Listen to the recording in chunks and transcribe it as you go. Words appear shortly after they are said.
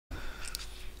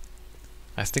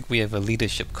I think we have a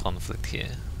leadership conflict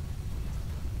here.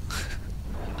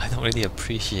 I don't really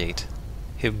appreciate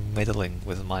him meddling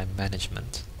with my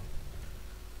management.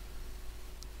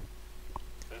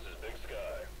 This is Big Sky.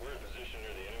 We're in position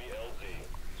near the enemy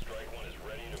LZ. Strike One is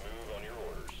ready to move on your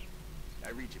orders. I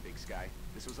read you, Big Sky.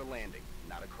 This was a landing,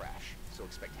 not a crash, so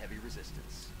expect heavy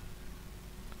resistance.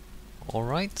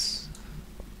 Alright.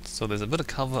 So there's a bit of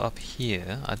cover up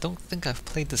here. I don't think I've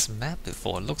played this map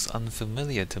before. It looks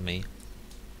unfamiliar to me.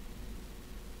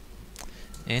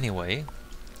 Anyway,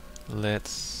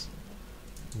 let's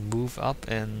move up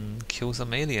and kill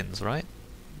some aliens, right?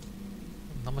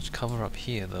 Not much cover up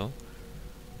here though.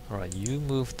 Alright, you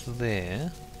move to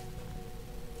there.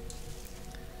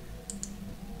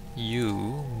 You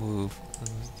move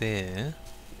there.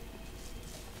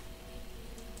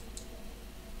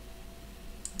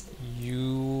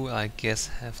 You, I guess,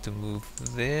 have to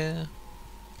move there.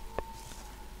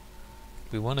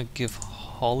 We want to give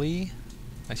Holly...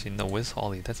 Actually, no, where's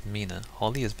Holly? That's Mina.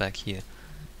 Holly is back here.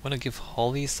 Want to give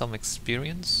Holly some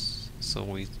experience, so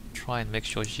we try and make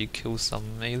sure she kills some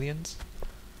aliens.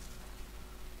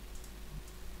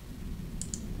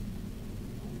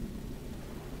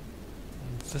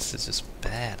 This is just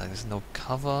bad. Like, there's no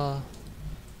cover.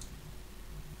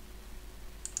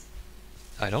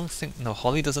 I don't think... No,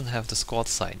 Holly doesn't have the squad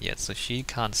sight yet, so she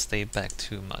can't stay back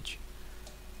too much.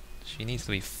 She needs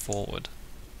to be forward.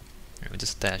 Let me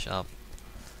just dash up.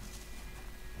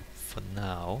 For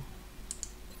now.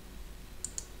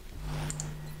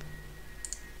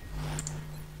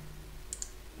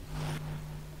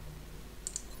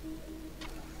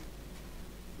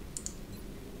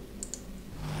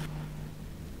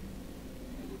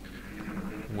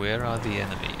 Where are the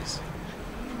enemies?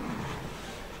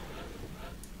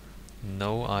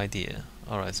 No idea.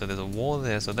 Alright, so there's a wall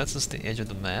there, so that's just the edge of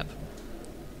the map.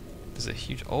 There's a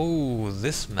huge... Oh,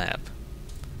 this map.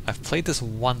 I've played this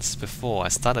once before. I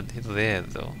started there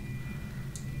though.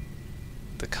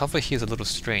 The cover here is a little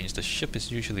strange. The ship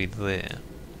is usually there.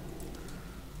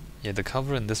 Yeah, the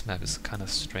cover in this map is kind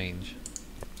of strange.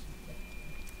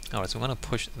 Alright, so we're gonna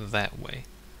push that way.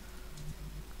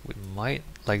 We might...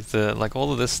 Like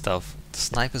all of this stuff, the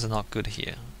snipers are not good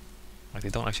here. Like, they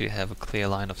don't actually have a clear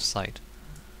line of sight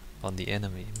on the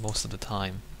enemy most of the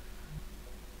time.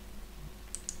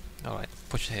 Alright,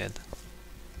 push ahead.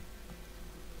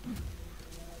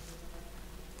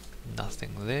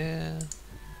 Nothing there.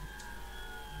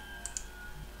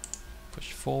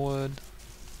 Push forward.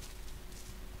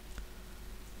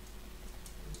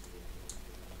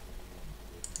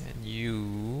 And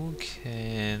you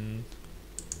can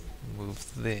move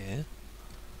there.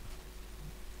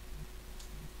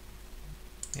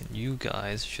 And you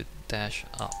guys should dash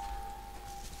up.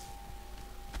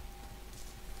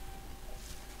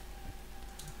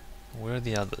 Where are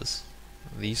the others?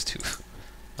 These two.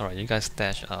 Alright, you guys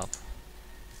dash up.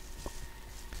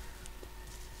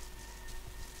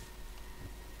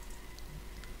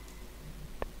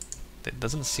 There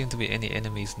doesn't seem to be any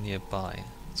enemies nearby.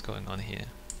 What's going on here?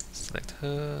 Select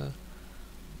her.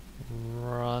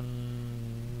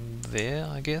 Run there,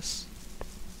 I guess.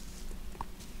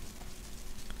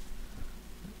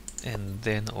 And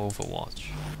then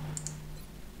Overwatch.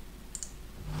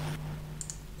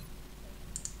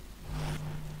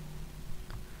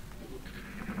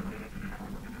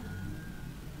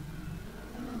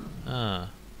 Ah.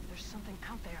 There's something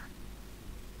out there.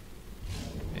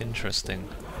 Interesting.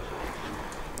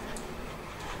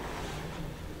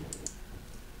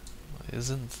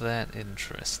 Isn't that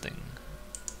interesting?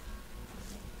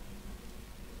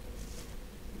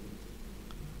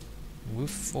 Move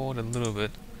forward a little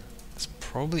bit. There's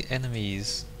probably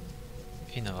enemies,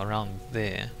 you know, around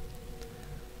there.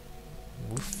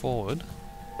 Move forward.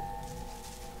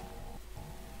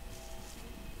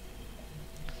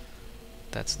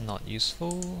 That's not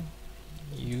useful.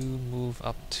 You move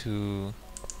up to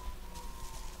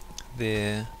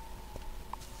there.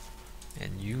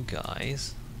 And you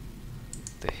guys,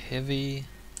 the heavy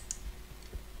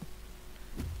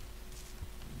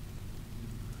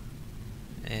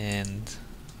and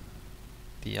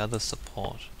the other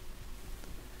support.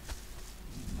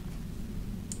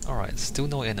 Alright, still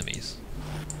no enemies,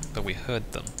 but we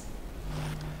heard them.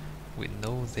 We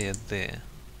know they're there.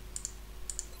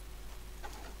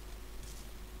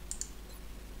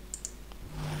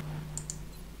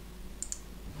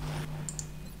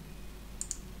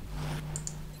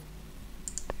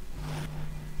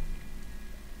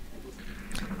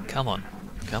 Come on,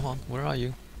 come on, where are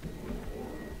you?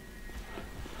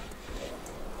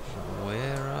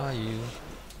 Where are you?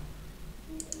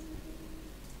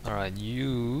 Alright,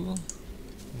 you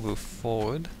move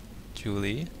forward,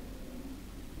 Julie.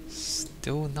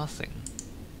 Still nothing.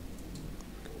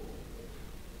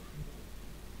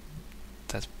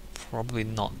 That's probably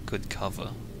not good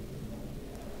cover.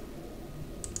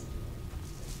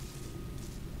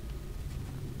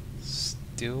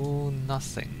 Still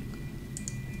nothing.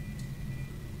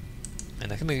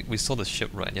 And I think we saw the ship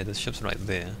right. Yeah, the ship's right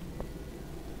there.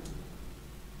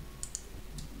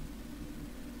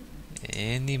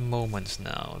 Any moment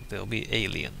now, there'll be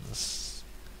aliens.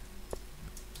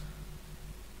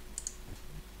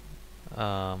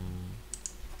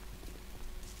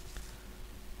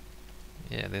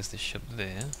 Yeah, there's the ship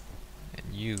there.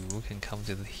 And you can come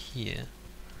to here.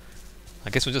 I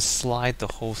guess we'll just slide the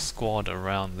whole squad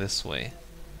around this way.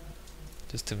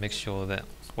 Just to make sure that...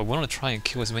 Well, we want to try and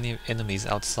kill as many enemies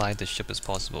outside the ship as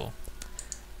possible.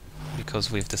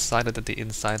 Because we've decided that the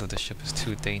inside of the ship is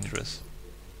too dangerous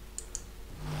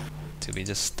to be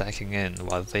just stacking in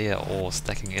while they are all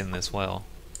stacking in as well.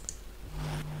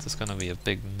 It's just gonna be a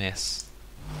big mess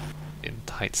in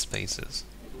tight spaces.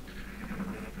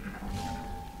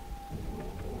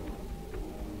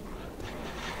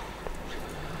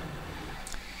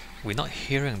 We're not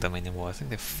hearing them anymore. I think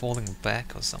they're falling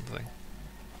back or something.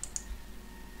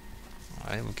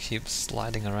 Alright, we'll keep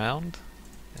sliding around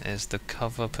as the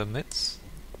cover permits.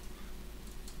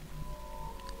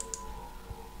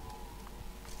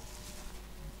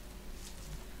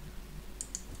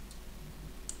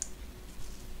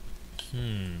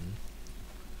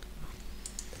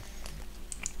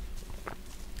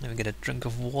 Let me get a drink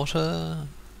of water.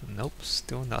 Nope,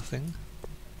 still nothing.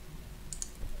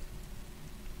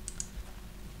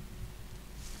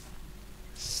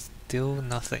 Still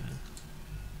nothing.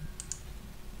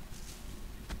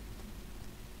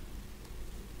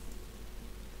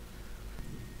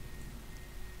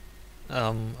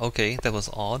 Okay, that was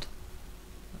odd.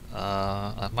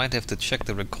 I might have to check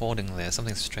the recording there.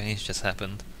 Something strange just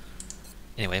happened.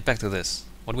 Anyway, back to this.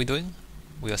 What are we doing?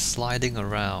 We are sliding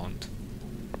around.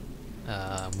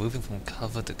 Moving from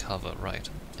cover to cover, right.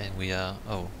 And we are...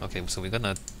 Oh, okay, so we're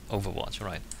gonna Overwatch,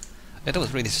 right. Yeah, that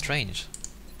was really strange.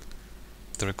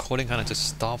 The recording kinda just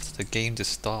stopped, the game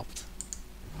just stopped.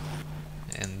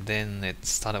 And then it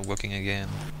started working again.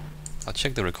 I'll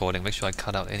check the recording, make sure I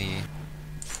cut out any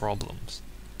problems.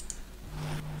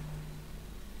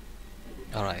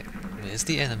 Alright, where's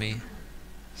the enemy?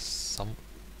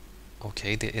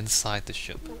 Okay, they're inside the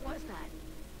ship. What was that?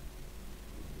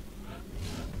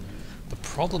 The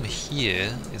problem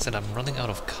here is that I'm running out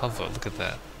of cover, look at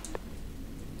that.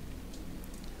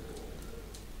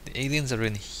 The aliens are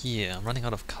in here, I'm running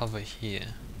out of cover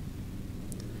here.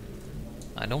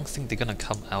 I don't think they're gonna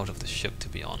come out of the ship, to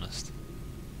be honest.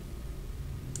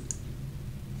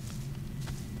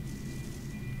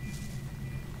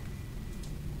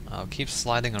 I'll keep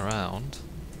sliding around.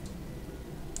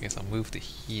 I guess I'll move to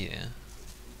here.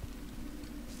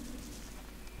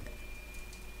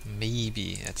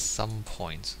 Maybe at some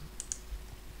point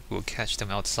we'll catch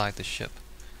them outside the ship.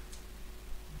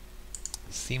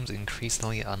 Seems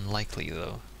increasingly unlikely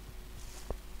though.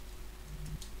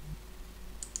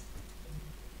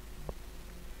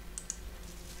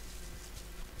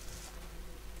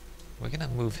 We're gonna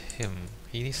move him.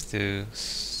 He needs to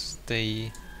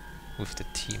stay with the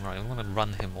team, right? I'm gonna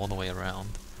run him all the way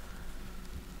around.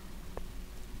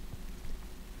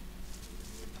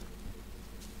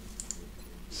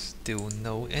 Still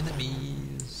no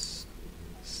enemies.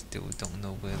 Still don't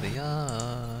know where they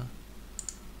are.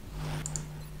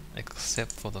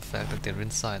 Except for the fact that they're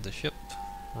inside the ship.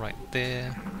 Right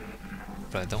there.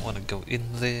 But I don't want to go in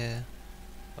there.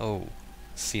 Oh,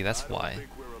 see, that's why.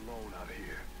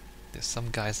 There's some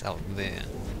guys out there.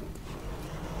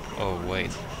 Oh, wait.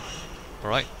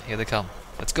 Alright, here they come.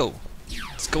 Let's go.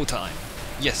 It's go time.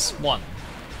 Yes, one.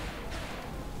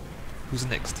 Who's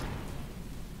next?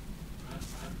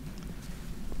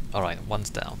 Alright, one's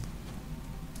down.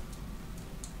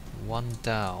 One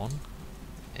down.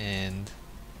 And...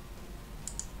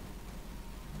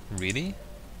 Really?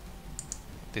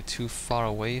 They're too far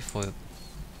away for...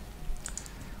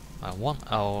 I want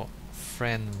our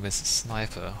friend Miss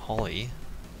Sniper, Holly,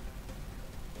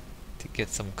 to get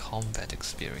some combat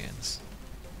experience.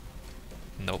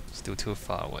 Nope, still too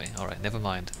far away. Alright, never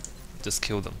mind. Just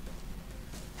kill them.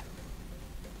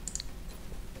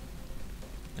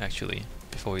 Actually,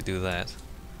 before we do that,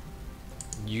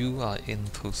 you are in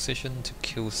position to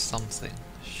kill something.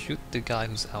 Shoot the guy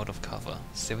who's out of cover.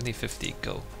 70-50,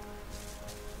 go.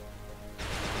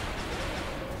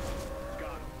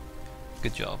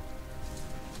 Good job.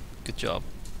 Good job.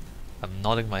 I'm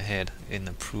nodding my head in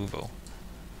approval.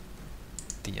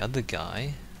 The other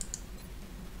guy,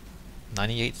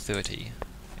 98-30,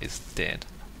 is dead.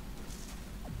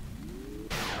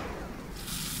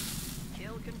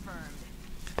 confirmed.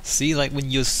 See, like when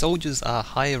your soldiers are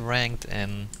high ranked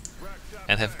and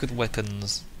have good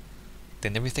weapons,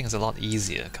 then everything is a lot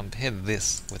easier. Compare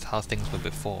this with how things were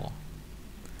before.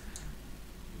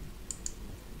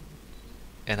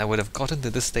 And I would have gotten to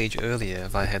this stage earlier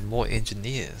if I had more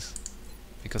engineers,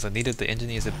 because I needed the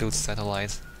engineers to build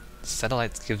satellites.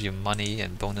 Satellites give you money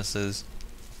and bonuses.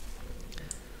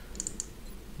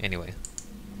 Anyway,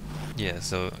 yeah,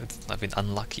 so I've been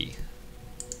unlucky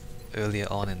earlier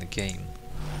on in the game,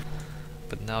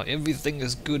 but now everything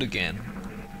is good again.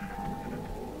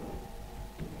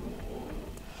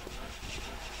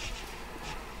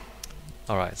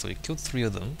 Alright, so we killed 3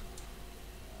 of them.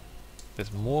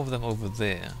 There's more of them over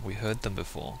there. We heard them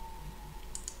before.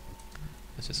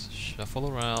 Let's just shuffle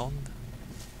around.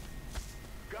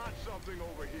 Got something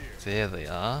over here. There they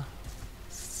are.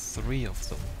 3 of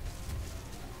them.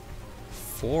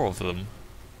 4 of them.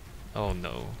 Oh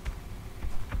no.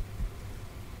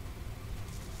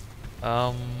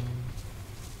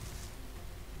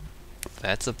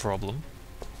 That's a problem.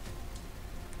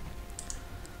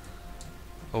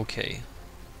 Okay.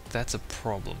 That's a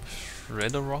problem.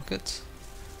 Shredder rocket?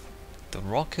 The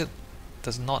rocket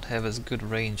does not have as good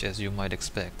range as you might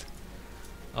expect.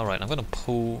 Alright, I'm gonna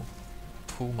pull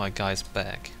my guys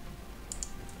back.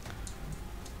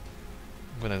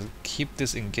 I'm gonna keep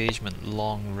this engagement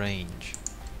long range,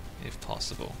 if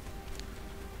possible.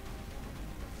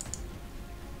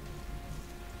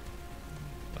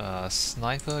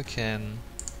 Sniper can,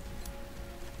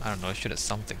 I don't know, shoot at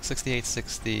something.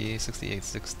 6860,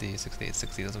 6860,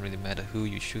 6860, doesn't really matter who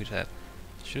you shoot at.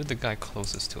 Shoot at the guy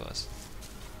closest to us.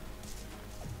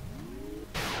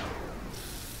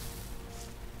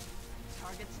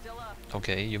 Target's still up.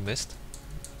 Okay, you missed.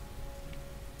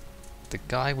 The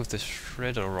guy with the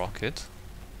shredder rocket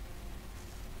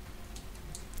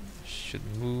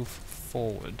should move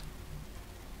forward.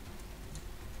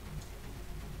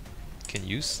 Can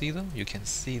you see them? You can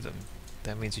see them.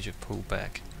 That means you should pull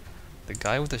back. The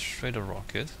guy with the shredder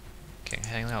rocket can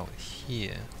hang out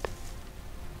here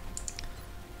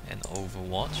and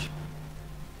overwatch.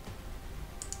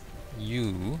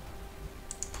 You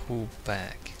pull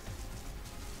back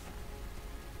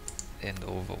and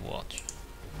overwatch.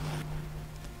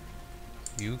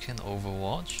 You can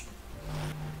overwatch.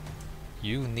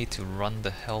 You need to run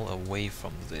the hell away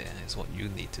from there is what you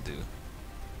need to do.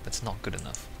 That's not good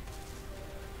enough.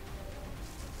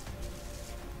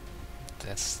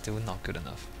 That's still not good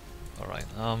enough. Alright,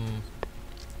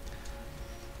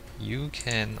 you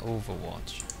can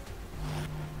overwatch.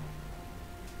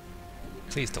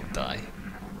 Please don't die.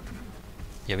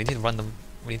 Yeah, we need to run them,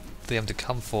 we need them to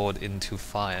come forward into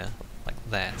fire, like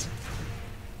that.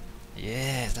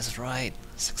 Yes, that's right.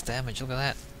 6 damage, look at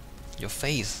that. Your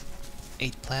face.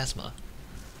 8 plasma.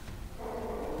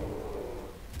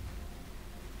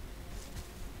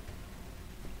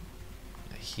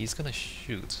 He's gonna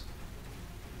shoot.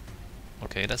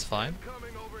 Okay, that's fine.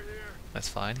 Coming over here. That's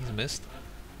fine, he's missed.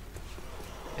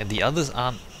 And the others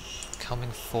aren't coming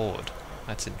forward.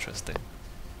 That's interesting.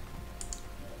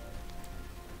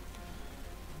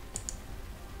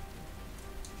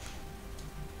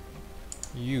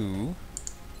 You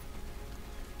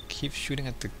keep shooting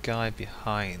at the guy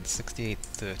behind,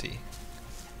 6830.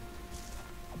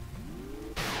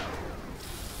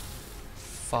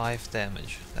 5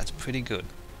 damage, that's pretty good.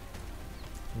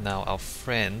 Now our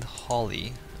friend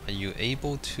Holly, are you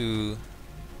able to...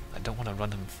 I don't want to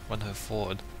run her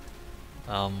forward.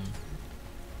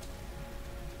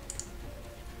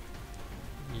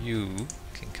 You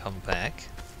can come back.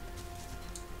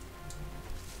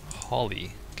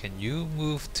 Holly, can you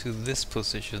move to this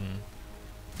position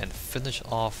and finish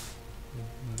off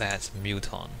that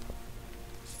muton?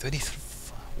 33.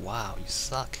 Wow, you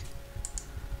suck.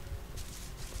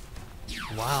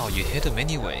 Wow, you hit him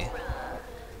anyway.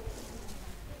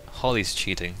 Holly's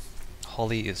cheating.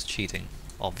 Holly is cheating,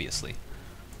 obviously.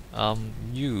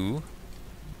 You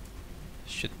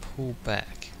should pull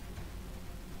back.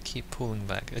 Keep pulling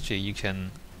back. Actually, you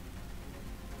can...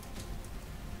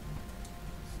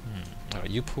 Alright,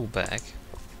 you pull back.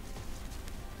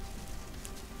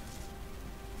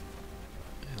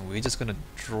 And we're just gonna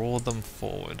draw them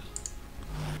forward.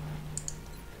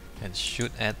 And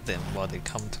shoot at them while they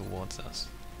come towards us.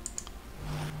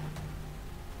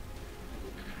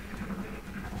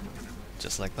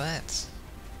 Just like that.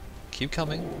 Keep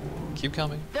coming. Keep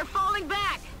coming. They're falling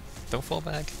back. Don't fall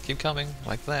back. Keep coming.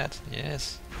 Like that.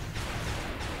 Yes.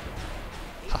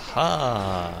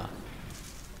 Haha.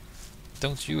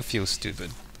 Don't you feel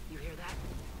stupid. You hear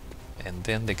that? And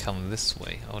then they come this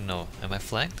way. Oh no. Am I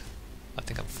flanked? I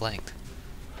think I'm flanked.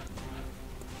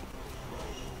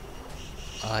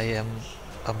 I am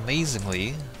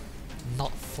amazingly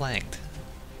not flanked.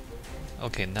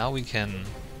 Okay, now we can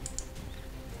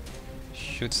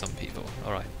shoot some people.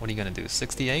 Alright, what are you gonna do?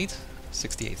 68?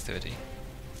 68-30. Need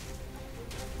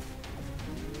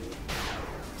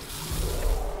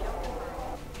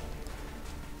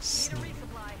a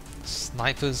resupply.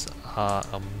 Snipers are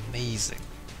amazing.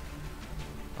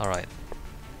 Alright.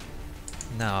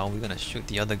 Now we're gonna shoot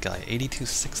the other guy.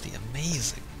 82-60,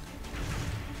 amazing.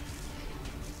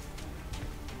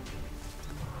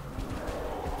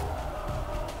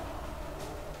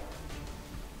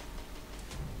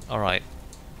 Alright.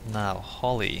 Now,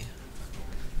 Holly.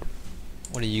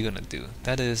 What are you gonna do?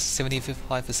 That is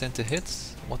 75% to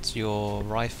hit. What's your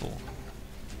rifle?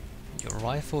 Your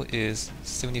rifle is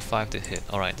 75 to hit.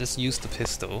 Alright, just use the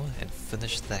pistol and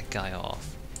finish that guy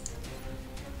off.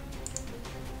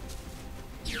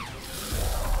 No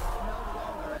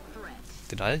longer a threat.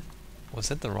 Did I? Was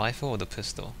that the rifle or the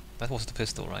pistol? That was the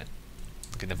pistol, right?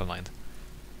 Okay, never mind.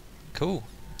 Cool.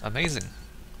 Amazing.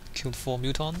 Killed 4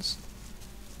 mutons.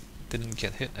 Didn't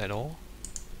get hit at all.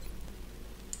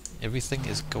 Everything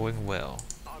is going well.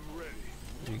 I'm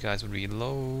ready. You guys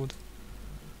reload.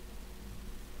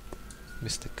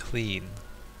 Mr. Clean.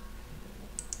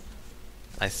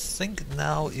 I think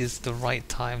now is the right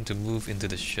time to move into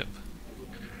the ship.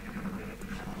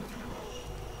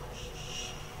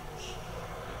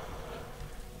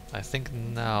 I think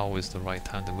now is the right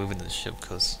time to move into the ship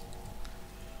because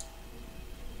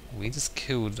we just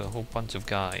killed a whole bunch of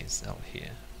guys out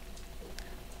here.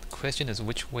 The question is,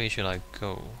 which way should I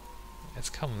go? Let's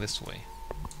come this way.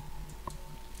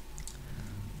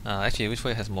 Actually, which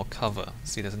way has more cover?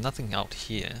 See, there's nothing out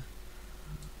here.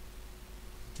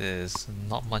 There's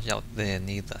not much out there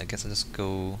neither. I guess I'll just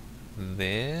go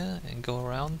there and go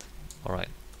around. Alright,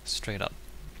 straight up.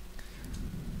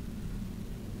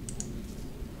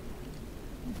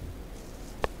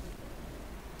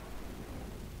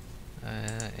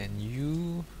 And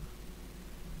you...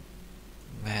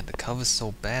 Man, the cover's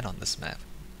so bad on this map.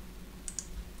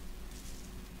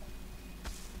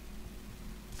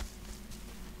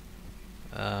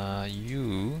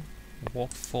 You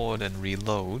walk forward and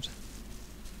reload.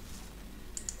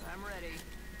 I'm ready.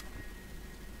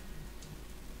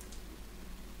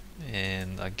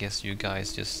 And I guess you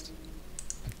guys just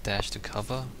dash to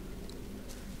cover.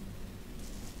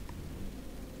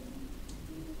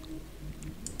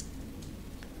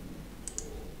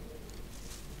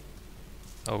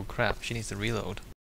 Oh crap, she needs to reload.